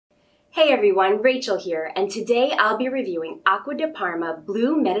Hey everyone, Rachel here, and today I'll be reviewing Acqua Di Parma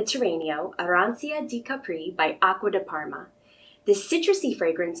Blu Mediterraneo Arancia Di Capri by Acqua Di Parma. This citrusy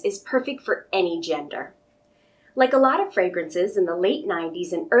fragrance is perfect for any gender. Like a lot of fragrances in the late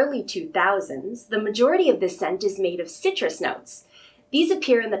 90s and early 2000s, the majority of this scent is made of citrus notes. These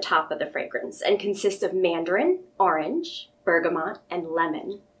appear in the top of the fragrance and consist of mandarin, orange, bergamot, and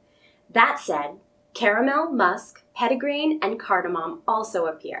lemon. That said, caramel, musk, petitgrain, and cardamom also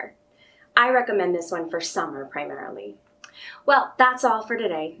appear. I recommend this one for summer primarily. Well, that's all for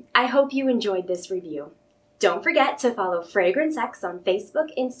today. I hope you enjoyed this review. Don't forget to follow FragranceX on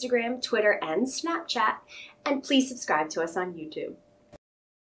Facebook, Instagram, Twitter, and Snapchat, and please subscribe to us on YouTube.